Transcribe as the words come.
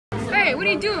what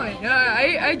are you doing?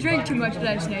 I drank too much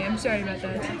last night. I'm sorry about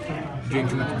that. Drink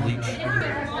too much bleach.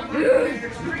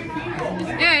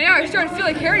 Yeah, now I'm starting to feel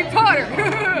like Harry Potter.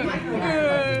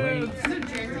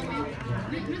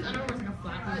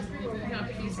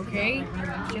 Okay,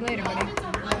 see you later, buddy.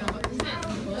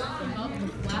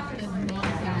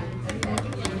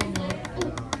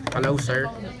 Hello, sir.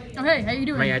 Oh, hey, how you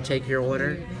doing? May I take your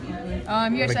order?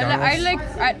 Yes,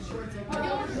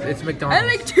 It's McDonald's. I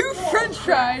like 2 French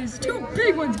fries, 2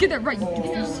 big ones. Get that right, you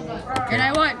doofus. And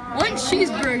I want 1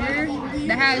 cheeseburger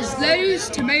that has lettuce,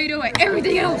 tomato, and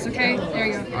everything else. Okay, there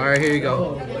you go. All right, here you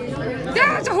go.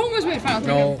 That's a homeless man. Fine,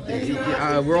 No,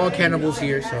 we're all cannibals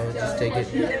here, so just take it.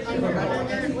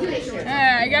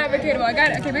 I got it.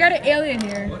 Okay, we got an alien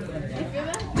here.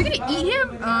 We gonna eat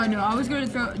him? No, I was gonna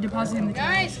deposit him in the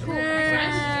Guys, cool.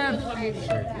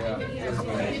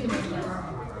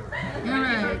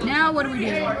 Alright, now what do we do?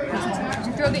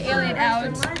 We throw the alien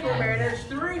out.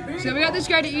 So we got this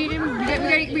guy to eat him. We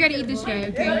gotta eat this guy,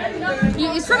 okay?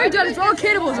 It's from McDonald's. We're all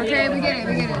cannibals, okay? We get it.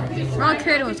 We're all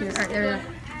cannibals here. Alright, there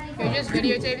we go. You're just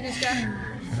videotaping this guy?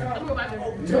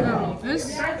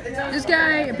 This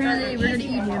guy, apparently we're gonna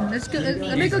eat him.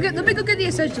 Let me go get the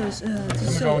essentials.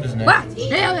 Wow!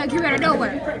 Alien came out of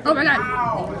nowhere. Oh my god!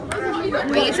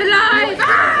 Wait, it's alive!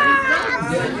 Ah!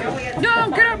 No,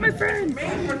 get off my friend!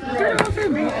 Get off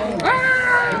him!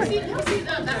 Ah!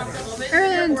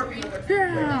 And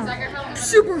yeah,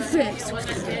 super fixed.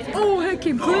 Oh, heck,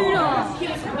 came clean off.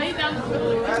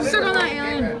 Stuck on that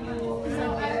alien.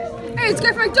 Hey, it's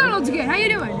guy from McDonald's again. How you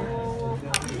doing?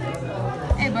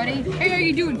 Hey, buddy. Hey, how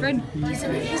you doing, friend? He's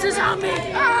a zombie.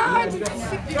 Ah! So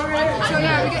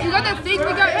yeah, you got that thing.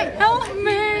 Hey, help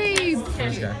me!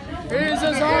 Here's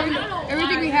a zombie.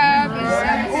 Everything we have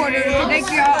is ordered. Thank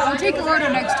you. I'll take an order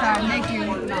next time. Thank you.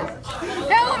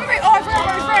 Help me! Oh, I forgot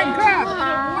my friend. Crap.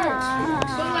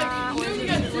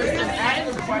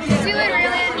 See you later,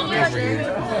 alien.